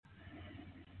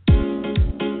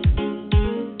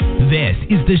This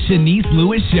is the Shanice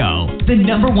Lewis Show, the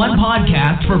 #1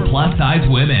 podcast for plus-size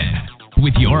women.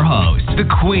 With your host, the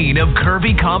queen of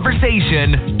curvy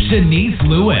conversation, Shanice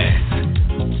Lewis.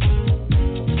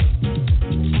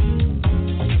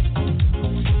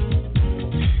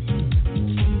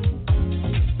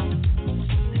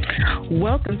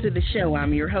 Welcome to the show.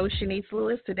 I'm your host, Shanice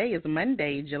Lewis. Today is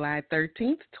Monday, July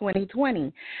 13th,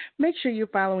 2020. Make sure you're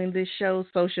following this show's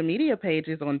social media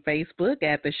pages on Facebook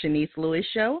at The Shanice Lewis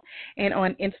Show and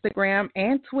on Instagram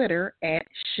and Twitter at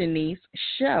Shanice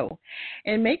Show.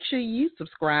 And make sure you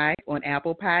subscribe on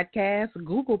Apple Podcasts,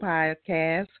 Google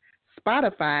Podcasts,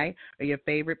 Spotify, or your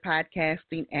favorite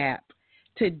podcasting app.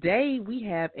 Today, we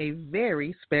have a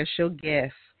very special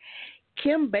guest.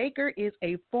 Kim Baker is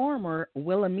a former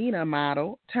Wilhelmina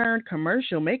model turned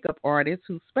commercial makeup artist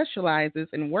who specializes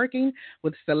in working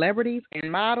with celebrities and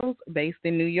models based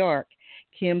in New York.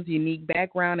 Kim's unique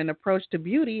background and approach to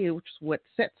beauty is what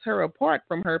sets her apart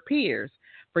from her peers.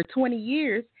 For 20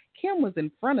 years, Kim was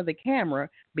in front of the camera,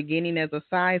 beginning as a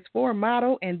size 4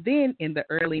 model and then in the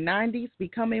early 90s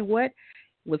becoming what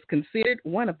was considered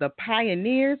one of the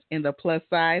pioneers in the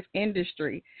plus-size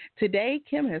industry. Today,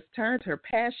 Kim has turned her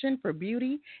passion for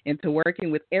beauty into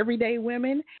working with everyday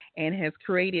women and has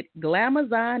created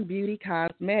Glamazon Beauty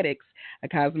Cosmetics, a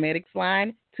cosmetics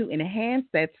line to enhance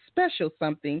that special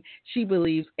something she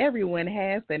believes everyone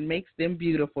has that makes them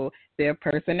beautiful, their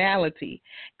personality.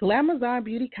 Glamazon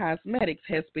Beauty Cosmetics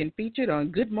has been featured on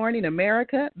Good Morning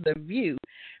America, The View,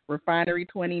 Refinery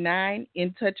 29,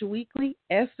 In Touch Weekly,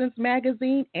 Essence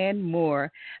Magazine, and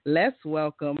more. Let's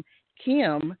welcome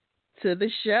Kim to the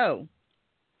show.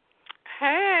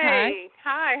 Hey,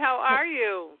 hi, how are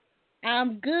you?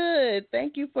 I'm good.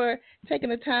 Thank you for taking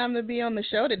the time to be on the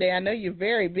show today. I know you're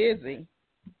very busy.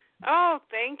 Oh,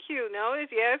 thank you. No,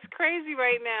 it's crazy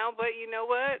right now, but you know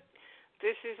what?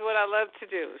 This is what I love to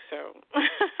do, so.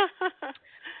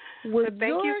 So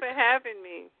thank you for having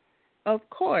me. Of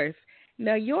course.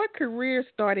 Now, your career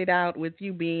started out with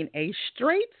you being a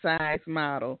straight size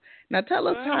model. Now, tell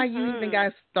us how you even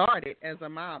got started as a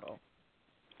model.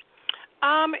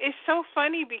 It's so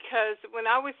funny because when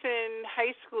I was in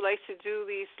high school, I used to do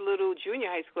these little, junior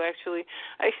high school actually,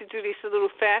 I used to do these little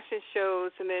fashion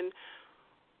shows, and then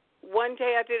one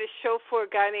day I did a show for a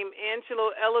guy named Angelo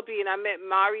Ellaby, and I met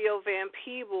Mario Van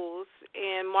Peebles.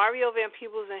 And Mario Van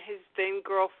Peebles and his then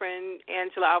girlfriend,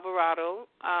 Angela Alvarado,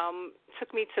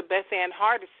 took me to Beth Ann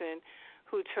Hardison,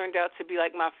 who turned out to be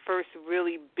like my first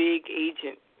really big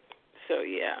agent. So,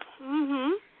 yeah.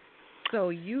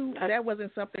 So that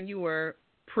wasn't something you were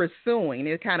pursuing.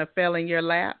 It kind of fell in your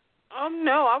lap?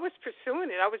 No, I was pursuing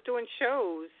it. I was doing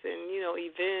shows and,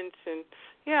 events and,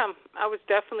 yeah, I was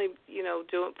definitely,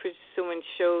 pursuing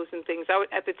shows and things.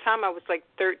 At the time, I was like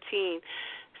 13.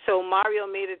 So Mario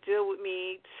made a deal with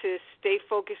me to stay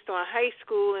focused on high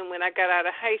school, and when I got out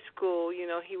of high school,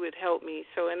 he would help me.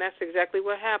 And that's exactly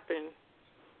what happened.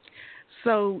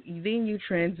 So then you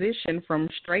transitioned from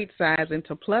straight size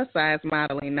into plus size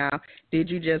modeling. Now, did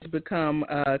you just become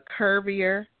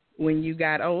curvier when you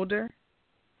got older?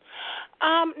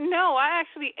 No, I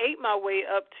actually ate my way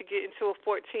up to get into a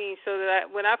 14, so that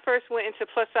when I first went into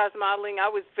plus-size modeling, I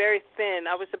was very thin.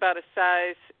 I was about a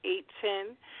size 8,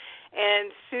 10.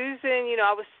 And Susan,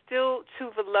 I was still too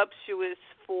voluptuous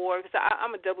because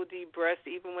I'm a double D breast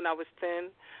even when I was thin.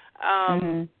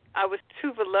 I was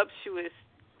too voluptuous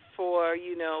for,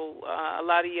 a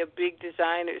lot of your big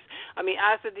designers. I mean,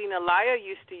 Azzedine Alaïa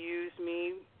used to use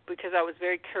me because I was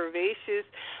very curvaceous,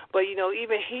 but,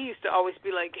 even he used to always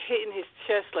be, like, hitting his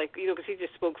chest, like, because he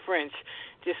just spoke French,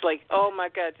 just like, oh, my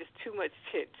God, just too much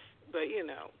tits. But,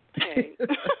 hey,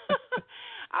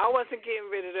 I wasn't getting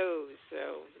rid of those,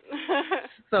 so.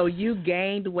 So you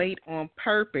gained weight on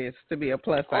purpose to be a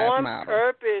plus-size model? On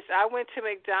purpose. I went to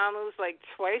McDonald's, like,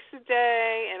 twice a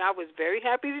day, and I was very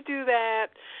happy to do that,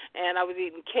 and I was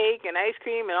eating cake and ice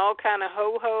cream and all kind of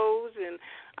ho-hos, and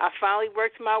I finally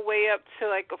worked my way up to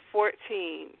like a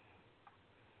 14.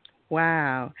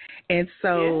 Wow. And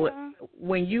so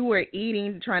when you were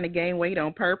eating, trying to gain weight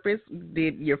on purpose,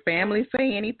 did your family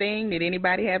say anything? Did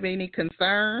anybody have any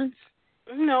concerns?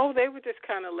 No, they were just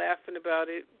kind of laughing about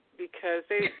it because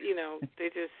they, they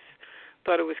just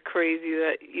thought it was crazy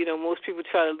that, most people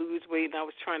try to lose weight and I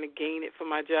was trying to gain it for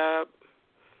my job.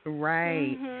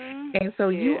 Right. And so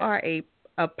you are a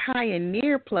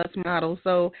pioneer plus model.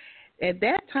 So at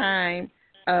that time,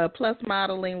 plus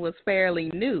modeling was fairly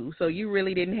new, so you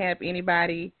really didn't have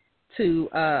anybody to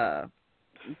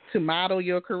model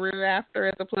your career after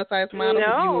as a plus size model.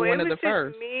 No, you were one of the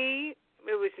first. It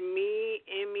was me,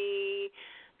 Emmy,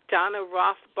 Donna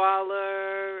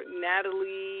Rothballer,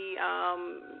 Natalie,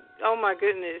 Oh my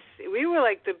goodness, we were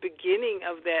like the beginning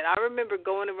of that. I remember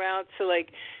going around to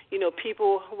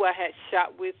people who I had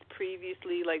shot with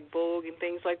previously, like Vogue and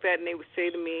things like that, and they would say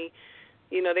to me,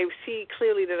 they would see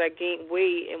clearly that I gained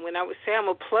weight, and when I would say I'm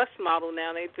a plus model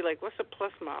now, they'd be like, what's a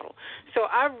plus model? So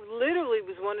I literally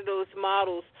was one of those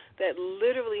models that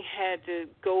literally had to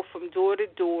go from door to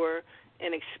door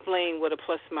and explain what a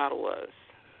plus model was.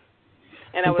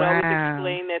 And I would always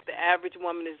explain that the average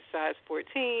woman is a size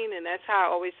 14, and that's how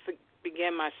I always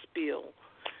began my spiel.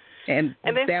 And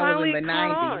then that finally was in the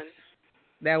 90s.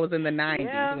 That was in the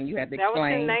 90s when you had to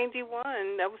explain.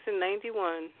 That was in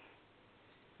 91.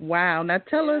 Wow. Now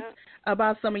tell us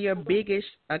about some of your biggest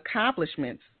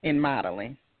accomplishments in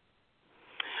modeling.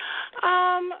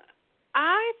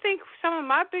 I think some of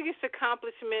my biggest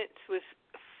accomplishments was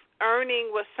earning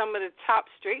what some of the top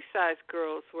straight size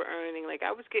girls were earning. Like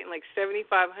I was getting like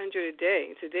 $7,500 a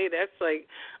day. Today that's like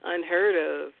unheard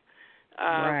of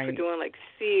for doing like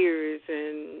Sears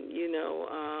and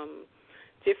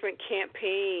different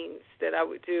campaigns that I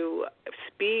would do.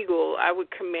 Spiegel, I would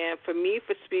command. For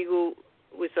Spiegel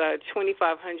was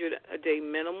 $2,500 a day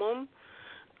minimum.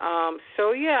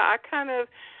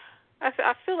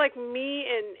 I feel like me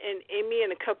and Amy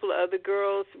and a couple of other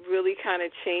girls really kind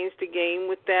of changed the game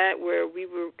with that, where we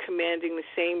were commanding the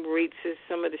same rates as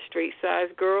some of the straight size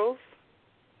girls.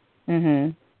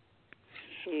 Mhm.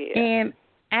 Yeah. And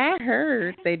I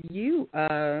heard that you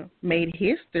made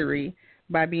history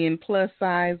by being plus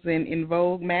size in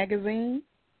Vogue magazine.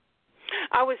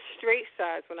 I was straight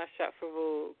size when I shot for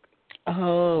Vogue.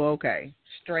 Oh, okay.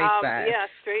 Straight size. Yeah,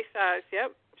 straight size.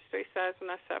 Yep. Straight size when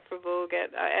I shot for Vogue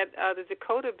at the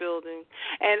Dakota Building.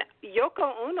 And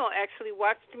Yoko Ono actually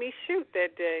watched me shoot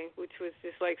that day, which was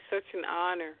just like such an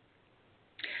honor.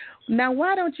 Now,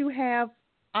 why don't you have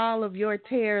all of your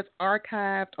tears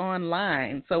archived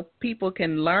online so people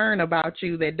can learn about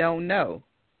you that don't know?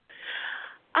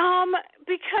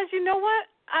 Because you know what?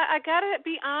 I got to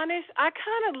be honest. I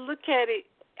kind of look at it.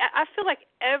 I feel like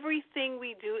everything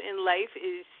we do in life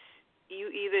is you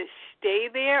either stay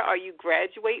there or you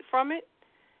graduate from it.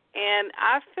 And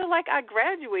I feel like I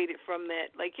graduated from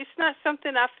that. Like, it's not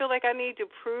something I feel like I need to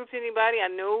prove to anybody. I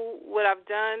know what I've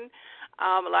done.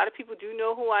 A lot of people do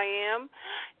know who I am.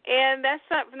 And that's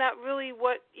not really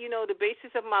what, the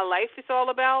basis of my life is all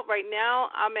about. Right now,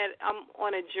 I'm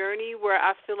on a journey where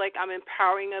I feel like I'm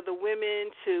empowering other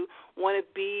women to want to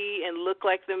be and look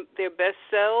like their best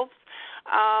selves.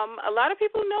 A lot of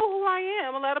people know who I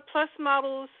am. A lot of plus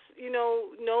models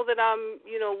know that I'm,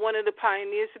 one of the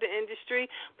pioneers of the industry,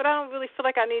 but I don't really feel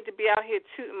like I need to be out here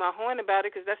tooting my horn about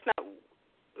it because that's not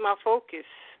my focus.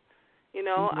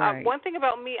 Right. One thing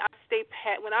about me, I stay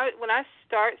when I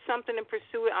start something and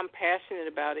pursue it, I'm passionate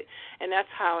about it, and that's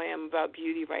how I am about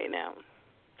beauty right now.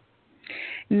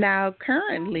 Now,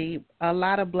 currently, a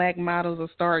lot of black models are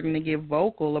starting to get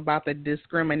vocal about the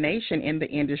discrimination in the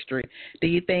industry. Do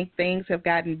you think things have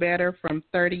gotten better from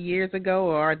 30 years ago,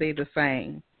 or are they the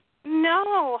same?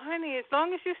 No, honey, as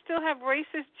long as you still have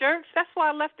racist jerks, that's why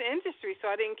I left the industry, so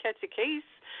I didn't catch a case.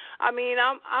 I mean,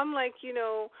 I'm like,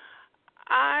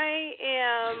 I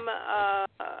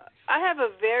have a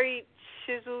very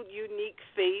chiseled, unique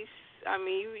face. I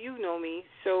mean, you know me.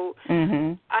 So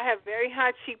I have very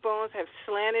high cheekbones, I have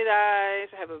slanted eyes,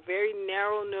 I have a very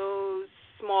narrow nose,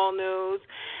 small nose.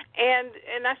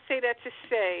 And I say that to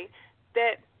say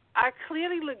that I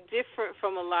clearly look different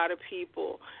from a lot of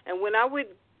people. And when I would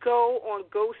go on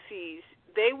go-sees,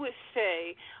 they would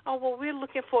say, oh, well, we're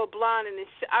looking for a blonde. And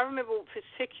I remember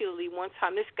particularly one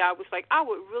time this guy was like, I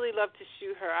would really love to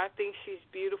shoot her. I think she's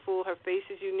beautiful. Her face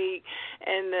is unique.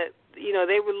 And,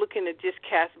 they were looking to just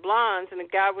cast blondes. And the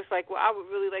guy was like, well, I would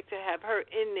really like to have her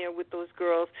in there with those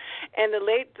girls. And the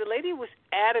lady was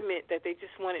adamant that they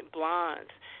just wanted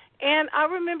blondes. And I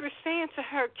remember saying to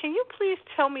her, can you please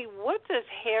tell me, what does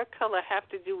hair color have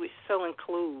to do with selling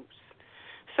clothes?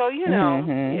 So,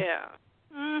 yeah.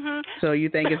 So you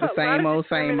think it's the same old,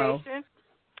 same old?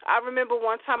 I remember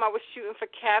one time I was shooting for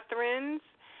Catherine's,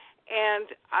 and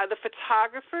the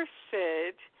photographer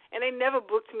said, and they never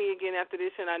booked me again after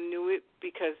this, and I knew it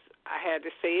because I had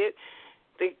to say it.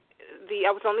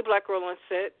 I was the only black girl on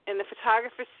set, and the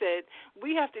photographer said,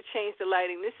 we have to change the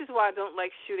lighting. This is why I don't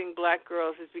like shooting black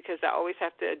girls, is because I always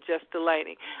have to adjust the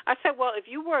lighting. I said, well, if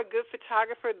you were a good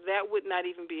photographer, that would not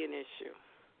even be an issue.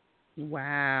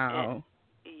 Wow.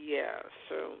 Yeah,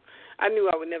 so I knew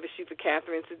I would never shoot for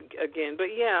Catherine's again.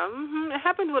 But, yeah, it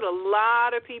happened with a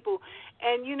lot of people.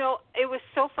 And, it was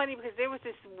so funny because there was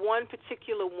this one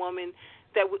particular woman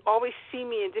that would always see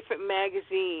me in different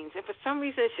magazines. And for some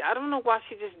reason, I don't know why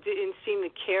she just didn't seem to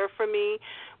care for me.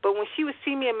 But when she would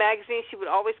see me in magazines, she would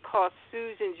always call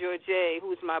Susan Georget, who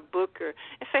was my booker,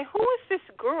 and say, "Who is this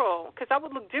girl?" Because I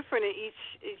would look different in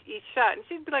each shot. And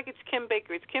she'd be like, "It's Kim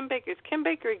Baker. It's Kim Baker. It's Kim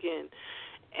Baker again."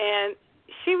 And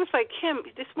she was like, "Kim,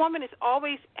 this woman is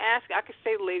always asking." I could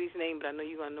say the lady's name, but I know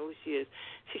you're going to know who she is.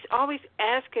 She's always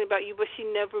asking about you, but she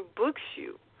never books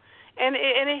you. And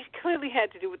it clearly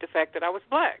had to do with the fact that I was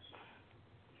black.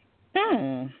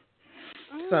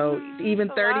 So even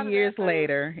 30 years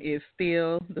later, it's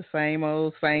still the same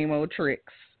old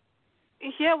tricks.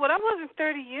 Yeah, well, that wasn't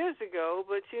 30 years ago,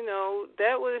 but,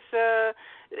 that was,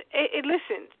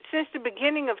 listen, since the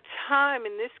beginning of time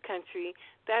in this country,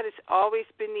 that has always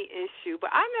been the issue.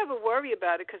 But I never worry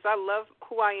about it because I love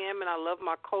who I am and I love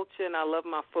my culture and I love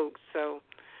my folks. So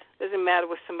it doesn't matter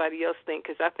what somebody else thinks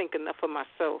because I think enough of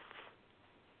myself.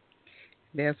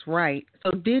 That's right.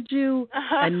 So did you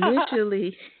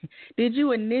initially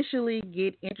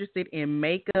get interested in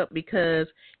makeup because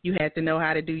you had to know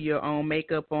how to do your own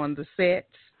makeup on the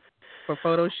sets for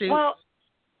photo shoots? Well,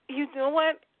 you know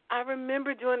what? I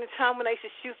remember during the time when I used to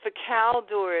shoot for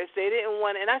Caldors, they didn't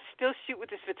want, and I still shoot with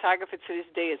this photographer to this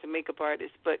day as a makeup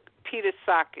artist, but Peter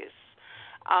Sakis.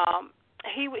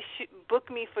 He would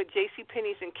book me for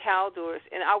JCPenney's and Caldors,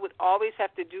 and I would always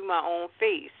have to do my own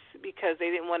face because they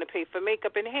didn't want to pay for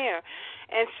makeup and hair.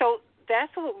 And so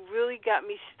that's what really got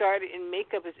me started in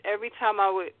makeup is every time I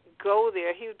would go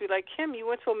there, he would be like, "Kim, you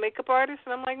went to a makeup artist?"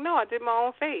 And I'm like, "No, I did my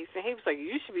own face." And he was like,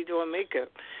 "You should be doing makeup."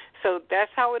 So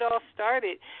that's how it all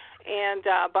started. And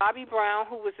Bobby Brown,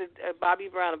 who was Bobby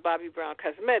Brown of Bobby Brown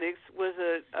Cosmetics, was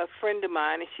a friend of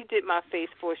mine, and she did my face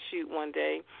for a shoot one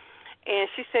day. And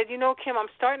she said, "Kim, I'm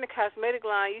starting a cosmetic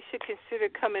line. You should consider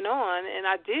coming on." And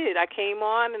I did. I came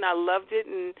on, and I loved it,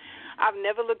 and I've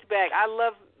never looked back. I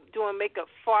love doing makeup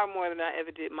far more than I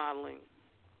ever did modeling.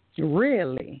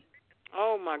 Really?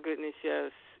 Oh, my goodness,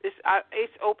 yes.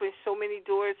 It's opened so many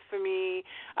doors for me.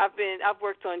 I've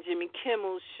worked on Jimmy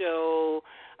Kimmel's show.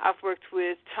 I've worked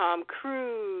with Tom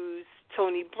Cruise,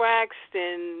 Toni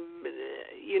Braxton,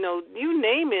 you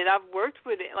name it. I've worked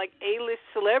with it, like A-list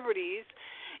celebrities.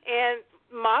 And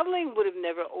modeling would have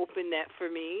never opened that for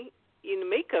me.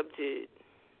 Makeup did.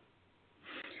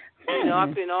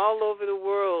 I've been all over the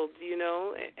world,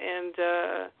 and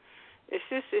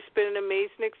it's been an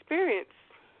amazing experience.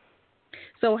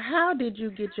 So how did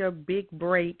you get your big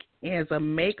break as a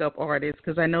makeup artist?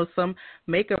 Because I know some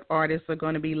makeup artists are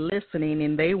going to be listening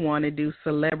and they want to do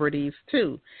celebrities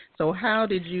too. So how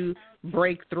did you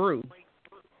break through?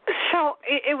 So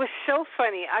it was so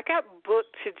funny. I got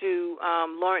booked to do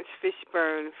Lawrence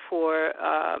Fishburne for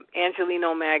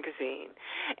Angelino magazine,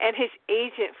 and his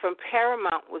agent from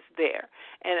Paramount was there.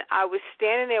 And I was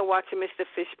standing there watching Mr.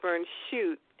 Fishburne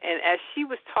shoot, and as she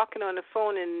was talking on the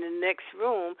phone in the next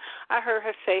room, I heard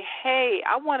her say, "Hey,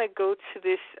 I want to go to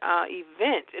this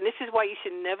event, and this is why you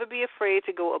should never be afraid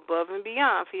to go above and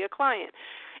beyond for your client."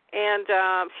 And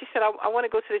she said, I want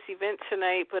to go to this event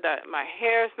tonight, but my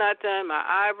hair's not done, my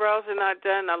eyebrows are not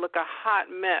done, I look a hot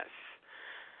mess.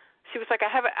 She was like, "I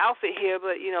have an outfit here,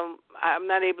 but, I'm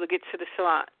not able to get to the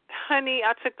salon." Honey,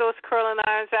 I took those curling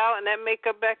irons out and that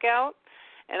makeup back out,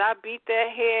 and I beat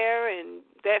that hair and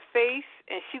that face,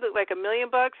 and she looked like $1 million.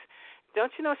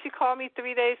 Don't you know she called me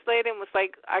 3 days later and was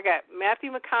like, "I got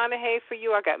Matthew McConaughey for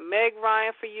you, I got Meg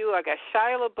Ryan for you, I got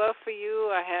Shia LaBeouf for you,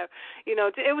 I have,"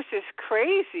 it was just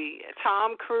crazy.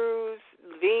 Tom Cruise,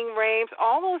 Ving Rhames,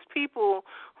 all those people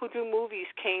who do movies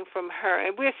came from her,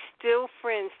 and we're still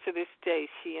friends to this day,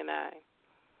 she and I.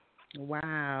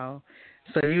 Wow.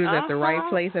 So you was at the right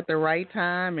place at the right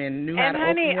time and knew how to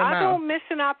open your mouth. I don't miss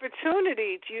an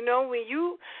opportunity.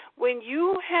 When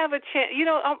you have a chance,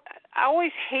 I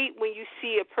always hate when you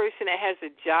see a person that has a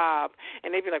job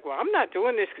and they be like, "Well, I'm not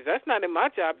doing this because that's not in my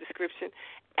job description."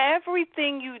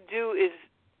 Everything you do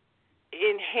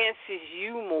enhances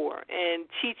you more and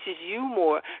teaches you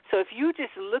more. So if you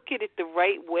just look at it the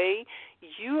right way,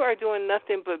 you are doing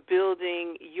nothing but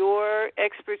building your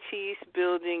expertise,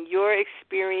 building your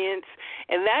experience.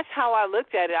 And that's how I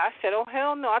looked at it. I said, "Oh,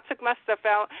 hell no." I took my stuff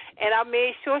out, and I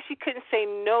made sure she couldn't say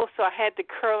no, so I had the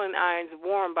curling irons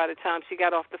warm by the time she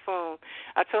got off the phone.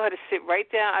 I told her to sit right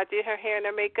down. I did her hair and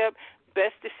her makeup.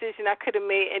 Best decision I could have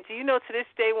made. And do you know, to this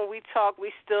day when we talk,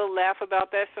 we still laugh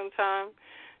about that sometimes.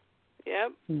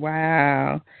 Yep.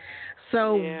 Wow.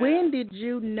 So when did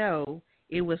you know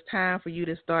it was time for you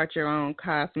to start your own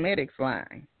cosmetics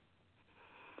line?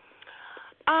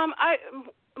 I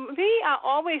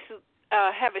always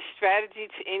have a strategy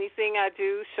to anything I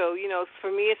do. So,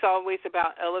 for me, it's always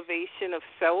about elevation of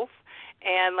self.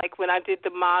 And, like, when I did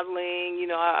the modeling,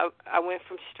 I went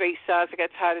from straight size. I got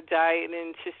tired of dieting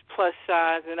and just plus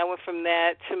size. And I went from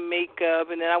that to makeup.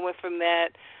 And then I went from that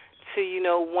to,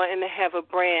 wanting to have a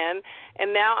brand.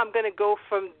 And now I'm going to go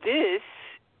from this,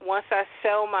 once I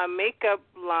sell my makeup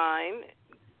line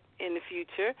in the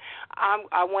future,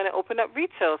 I want to open up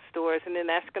retail stores. And then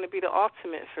that's going to be the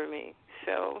ultimate for me.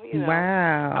 So,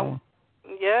 Wow.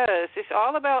 Yes, it's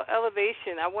all about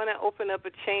elevation. I want to open up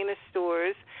a chain of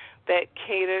stores that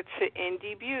cater to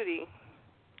indie beauty.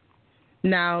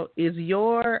 Now, is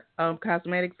your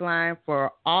cosmetics line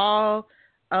for all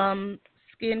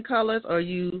skin colors, or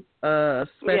you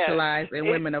specialize in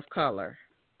women of color?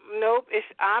 Nope.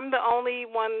 I'm the only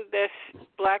one that's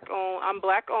black-owned. I'm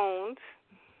black-owned,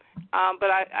 but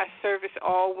I service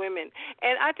all women.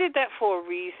 And I did that for a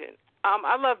reason.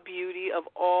 I love beauty of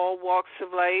all walks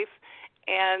of life.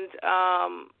 And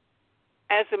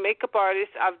as a makeup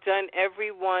artist, I've done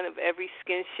every one of every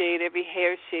skin shade, every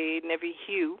hair shade, and every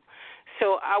hue.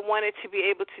 So I wanted to be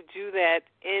able to do that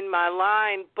in my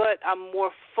line, but I'm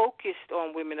more focused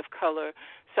on women of color.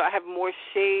 So I have more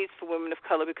shades for women of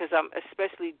color because I'm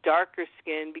especially darker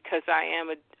skinned because I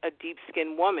am a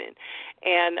deep-skinned woman.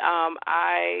 And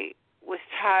I was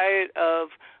tired of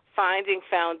finding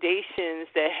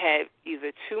foundations that had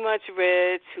either too much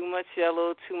red, too much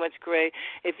yellow, too much gray.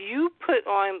 If you put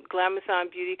on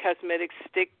Glamazon Beauty Cosmetics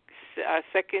stick,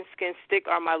 Second Skin Stick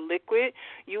or my liquid,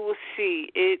 you will see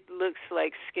it looks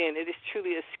like skin. It is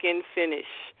truly a skin finish.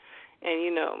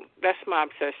 And, that's my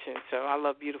obsession. So I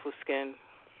love beautiful skin.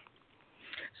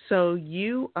 So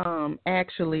you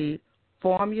actually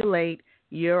formulate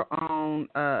your own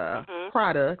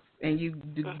products, and you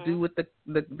do with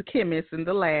the chemists in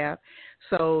the lab.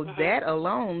 So that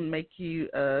alone make you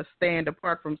stand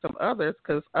apart from some others,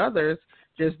 because others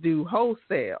just do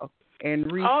wholesale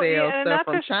and resell stuff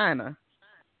from China.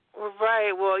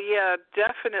 Right. Well, yeah,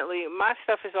 definitely. My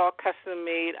stuff is all custom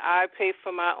made. I pay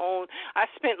for my own. I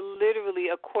spent literally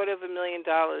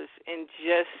 $250,000 in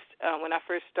just when I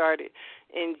first started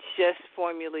in just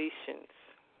formulations.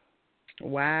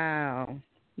 Wow,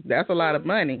 that's a lot of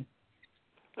money.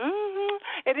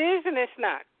 It is, and it's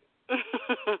not.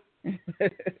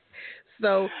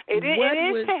 So it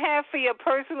is to have for your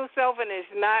personal self, and it's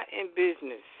not in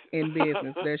business. In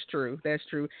business, that's true. That's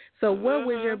true. So, what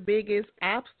was your biggest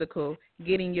obstacle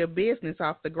getting your business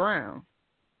off the ground?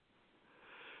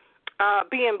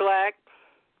 Being black.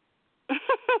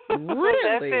 Really?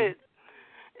 That's it.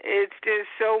 It's just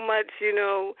so much,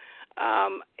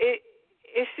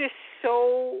 it's just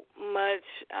so much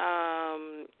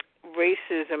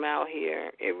racism out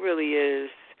here. It really is.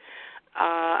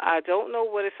 I don't know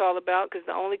what it's all about because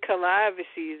the only color I ever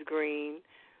see is green.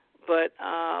 But,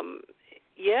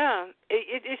 yeah,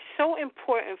 it's so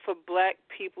important for black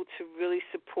people to really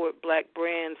support black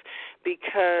brands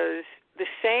because the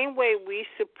same way we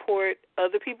support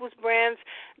other people's brands,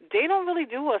 they don't really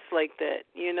do us like that,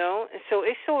 And so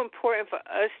it's so important for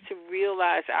us to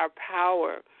realize our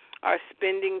power, our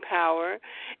spending power,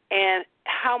 and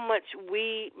how much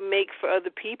we make for other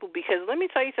people. Because let me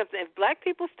tell you something, if black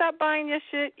people stop buying your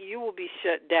shit, you will be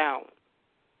shut down.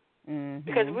 Mm-hmm.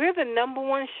 Because we're the number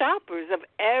one shoppers of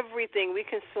everything. We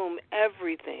consume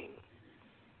everything.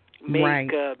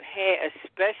 Makeup, hair,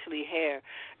 especially hair.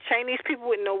 Chinese people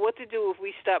wouldn't know what to do if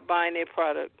we stopped buying their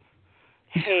product.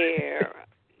 Hair,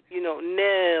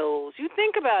 nails. You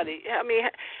think about it. I mean,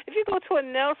 if you go to a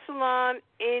nail salon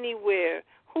anywhere,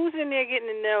 who's in there getting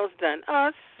the nails done?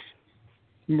 Us.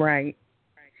 Right.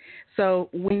 So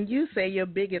when you say your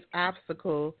biggest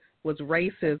obstacle was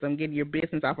racism, getting your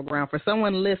business off the ground, for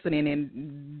someone listening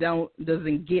and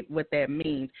doesn't get what that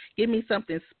means, give me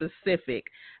something specific.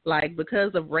 Like,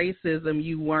 because of racism,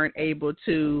 you weren't able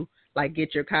to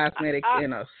get your cosmetics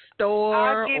in a store.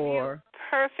 I'll give you a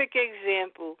perfect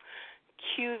example.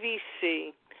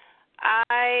 QVC.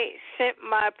 I sent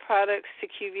my products to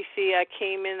QVC. I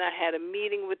came in. I had a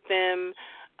meeting with them.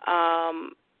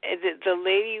 The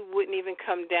lady wouldn't even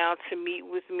come down to meet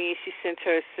with me. She sent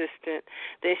her assistant.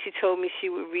 Then she told me she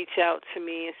would reach out to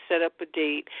me and set up a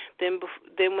date. Then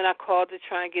when I called to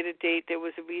try and get a date, there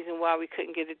was a reason why we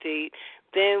couldn't get a date.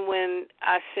 Then when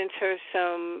I sent her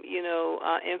some,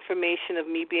 information of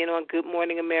me being on Good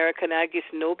Morning America, and I guess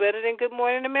no better than Good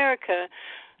Morning America,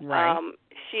 right.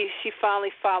 She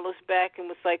finally follows back and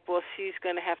was like, well, she's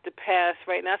going to have to pass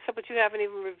right now. I said, but you haven't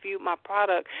even reviewed my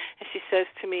product. And she says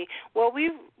to me, well,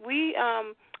 we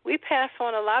pass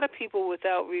on a lot of people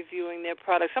without reviewing their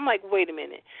products. I'm like, wait a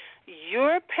minute.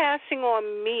 You're passing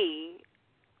on me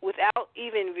without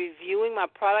even reviewing my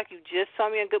product. You just saw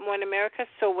me on Good Morning America.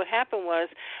 So what happened was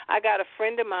I got a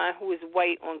friend of mine who is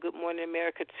white on Good Morning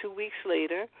America 2 weeks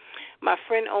later. My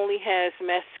friend only has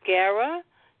mascara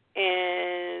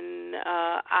and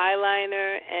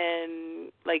eyeliner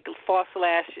and like false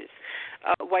lashes.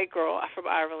 White girl from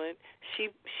Ireland.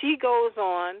 She goes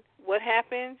on. What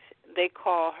happens? They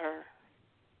call her.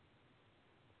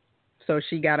 So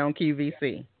she got on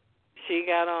QVC. She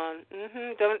got on.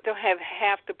 Don't have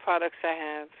half the products I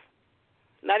have.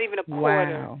 Not even a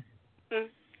quarter. Wow.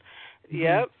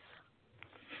 Yep.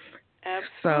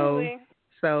 Absolutely.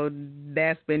 So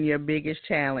that's been your biggest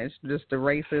challenge, just the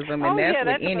racism, and that's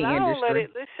with any I don't industry. let it.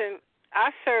 Listen,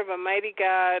 I serve a mighty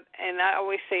God, and I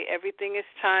always say everything is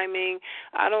timing.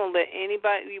 I don't let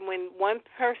anybody. When one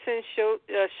person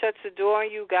shuts the door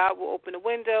on you, God will open the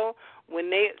window.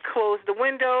 When they close the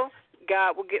window,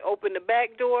 God will open the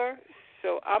back door.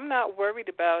 So I'm not worried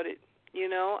about it.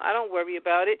 I don't worry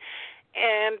about it.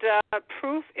 And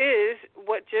proof is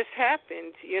what just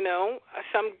happened.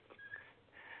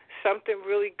 Something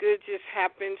really good just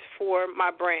happened for my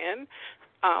brand,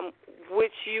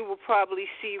 which you will probably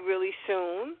see really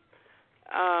soon.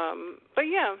 But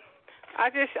yeah, I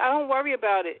don't worry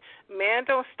about it. Man,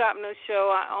 don't stop no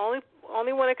show.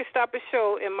 Only one that can stop a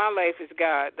show in my life is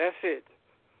God. That's it.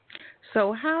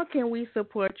 So how can we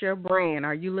support your brand?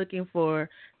 Are you looking for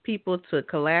people to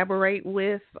collaborate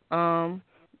with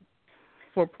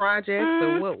for projects,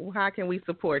 or how can we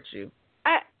support you?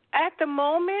 At the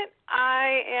moment,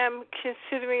 I am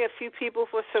considering a few people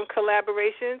for some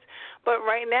collaborations, but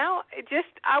right now,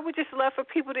 I would just love for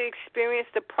people to experience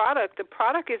the product. The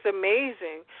product is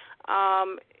amazing.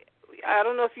 I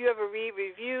don't know if you ever read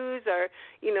reviews or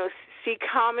see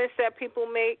comments that people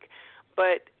make,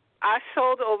 but I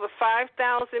sold over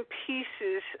 5,000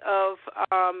 pieces of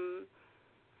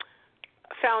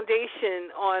foundation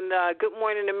on Good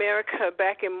Morning America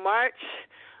back in March.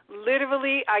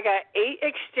 Literally, I got 8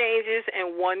 exchanges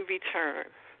and 1 return.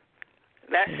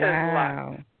 That says a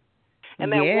lot. And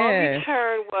that 1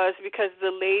 return was because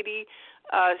the lady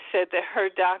said that her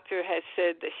doctor had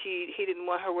said that he didn't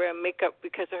want her wearing makeup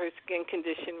because of her skin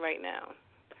condition right now.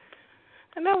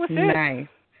 And that was it. Nice.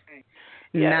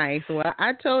 Yes. Nice. Well,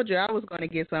 I told you I was going to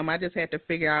get some. I just had to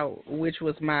figure out which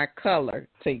was my color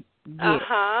to get.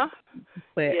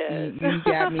 But yes.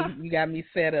 you got me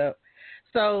set up.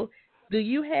 So, do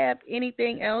you have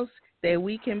anything else that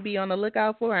we can be on the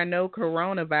lookout for? I know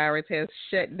coronavirus has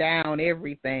shut down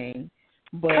everything,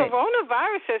 but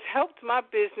coronavirus has helped my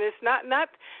business. Not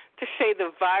to say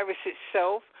the virus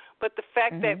itself, but the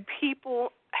fact that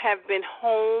people have been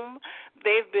home.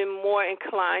 They've been more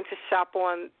inclined to shop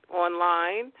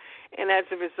online, and as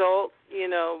a result,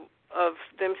 of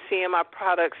them seeing my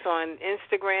products on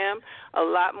Instagram, a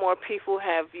lot more people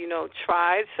have,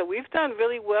 tried. So we've done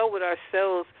really well with our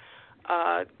sales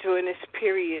during this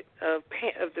period of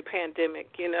the pandemic.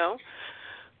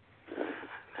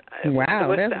 Wow,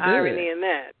 what's that's the good. irony in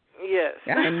that? Yes,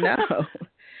 I know.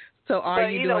 So, are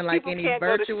you doing like any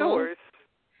virtual?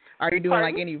 Are you doing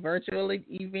like any virtual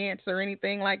events or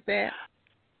anything like that?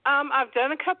 I've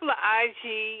done a couple of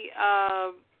IG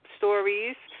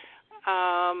stories,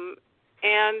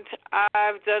 and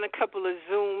I've done a couple of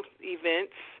Zoom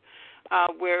events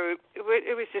where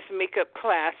it was just makeup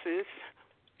classes,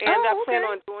 and I plan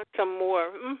on doing some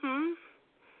more.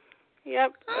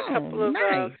 Yep, a couple of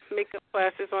makeup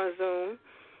classes on Zoom.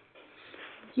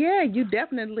 Yeah, you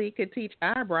definitely could teach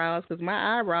eyebrows because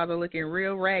my eyebrows are looking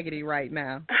real raggedy right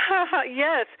now.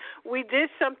 Yes, we did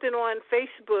something on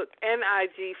Facebook and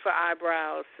IG for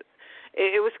eyebrows.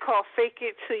 It was called Fake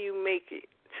It Till You Make It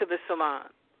to the Salon.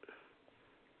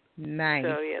 Nice.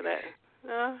 So,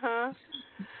 yeah,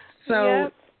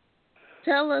 So,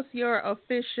 tell us your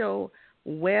official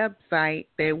website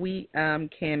that we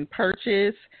can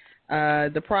purchase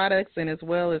the products and as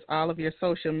well as all of your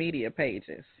social media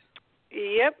pages.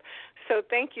 Yep. So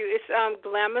thank you. It's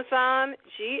Glamazon,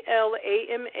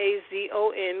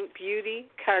 Glamazon Beauty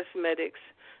Cosmetics.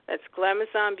 That's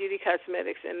Glamazon Beauty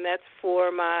Cosmetics, and that's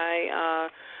for my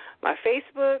my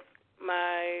Facebook,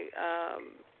 my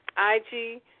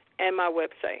IG, and my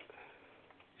website.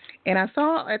 And I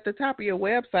saw at the top of your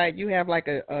website you have like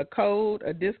a code,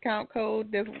 a discount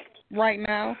code that's right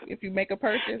now if you make a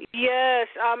purchase. Yes.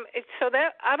 So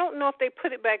that I don't know if they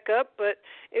put it back up, but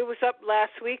it was up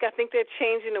last week. I think they're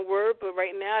changing the word, but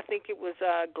right now I think it was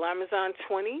Glamazon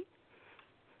 20.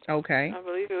 Okay. I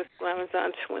believe it was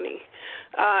Glamazon 20.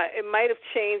 It might have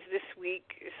changed this week,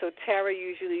 so Tara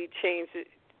usually changes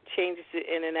it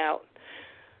in and out.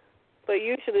 But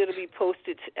usually it'll be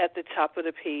posted at the top of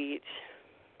the page.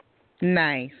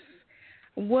 Nice.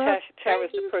 Well,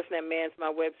 Tara's the person that mans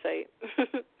my website.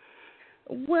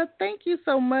 Well, thank you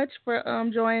so much for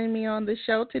joining me on the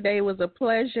show today. It was a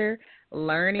pleasure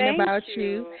learning about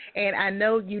you. And I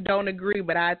know you don't agree,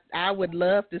 but I would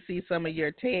love to see some of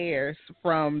your tears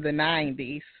from the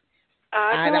 90s.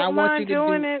 I don't mind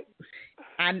doing it.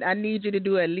 I need you to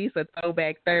do at least a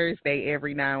Throwback Thursday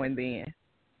every now and then.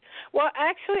 Well,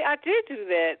 actually, I did do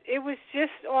that. It was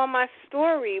just on my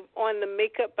story on the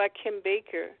Makeup by Kim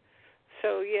Baker.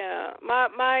 So, yeah. My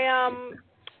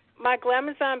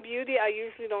Glamazon Beauty, I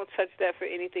usually don't touch that for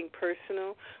anything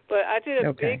personal. But I did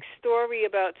a big story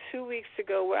about 2 weeks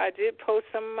ago where I did post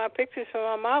some of my pictures from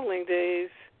my modeling days.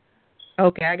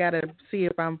 Okay, I got to see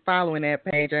if I'm following that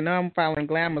page. I know I'm following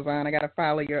Glamazon. I got to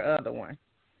follow your other one.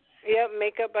 Yep,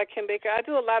 Makeup by Kim Baker. I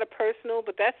do a lot of personal,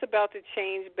 but that's about to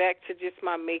change back to just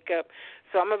my makeup.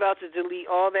 So I'm about to delete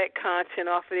all that content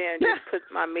off of there and just put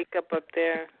my makeup up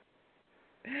there.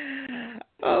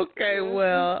 Okay,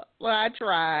 well, I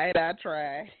tried. Yeah,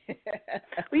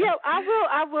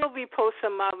 I will be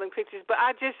posting modeling pictures, but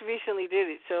I just recently did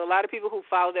it. So a lot of people who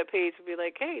follow that page will be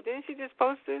like, hey, didn't she just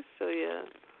post this? So, yeah.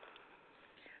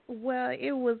 Well,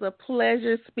 it was a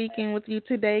pleasure speaking with you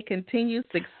today. Continued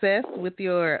success with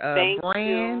your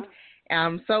brand. You.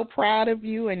 I'm so proud of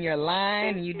you and your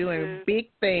line. You're doing big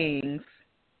things.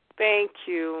 Thank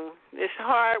you. It's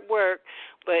hard work,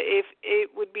 but if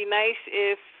it would be nice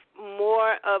if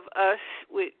more of us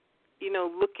would,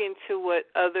 look into what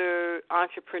other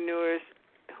entrepreneurs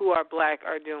who are Black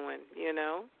are doing,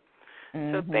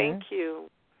 So thank you.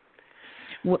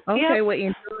 Well, okay, well,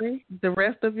 enjoy the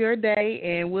rest of your day,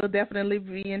 and we'll definitely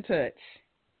be in touch.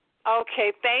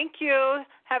 Okay, thank you.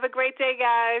 Have a great day,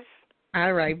 guys.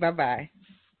 All right, bye-bye.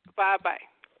 Bye-bye.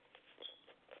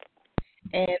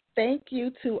 And thank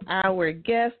you to our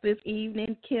guest this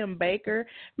evening, Kim Baker.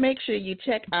 Make sure you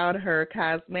check out her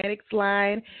cosmetics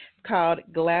line called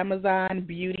Glamazon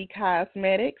Beauty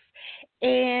Cosmetics.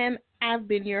 And I've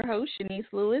been your host, Shanice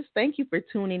Lewis. Thank you for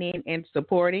tuning in and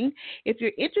supporting. If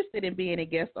you're interested in being a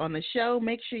guest on the show,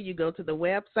 make sure you go to the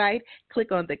website,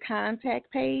 click on the contact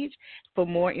page for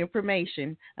more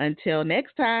information. Until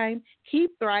next time,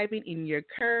 keep thriving in your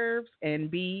curves and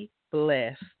be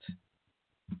blessed.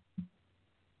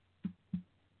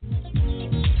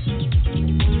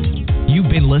 You've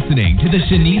been listening to The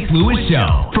Shanice Lewis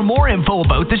Show. For more info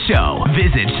about the show,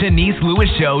 visit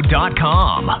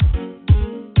ShaniceLewisShow.com.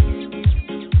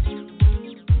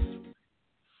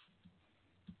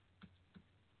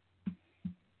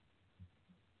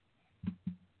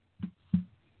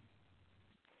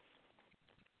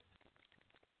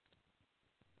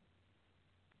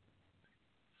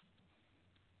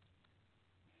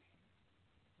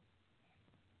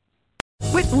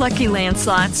 With Lucky Land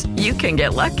Slots, you can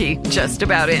get lucky just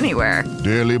about anywhere.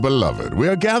 Dearly beloved, we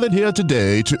are gathered here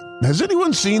today to... Has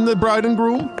anyone seen the bride and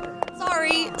groom?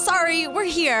 Sorry, we're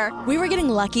here. We were getting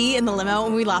lucky in the limo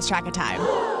and we lost track of time.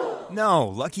 No,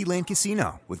 Lucky Land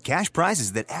Casino, with cash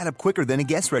prizes that add up quicker than a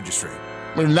guest registry.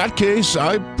 In that case,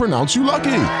 I pronounce you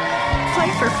lucky.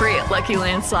 Play for free at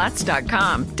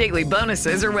LuckyLandSlots.com. Daily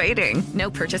bonuses are waiting. No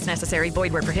purchase necessary.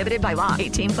 Void where prohibited by law.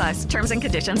 18+. Terms and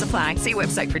conditions apply. See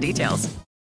website for details.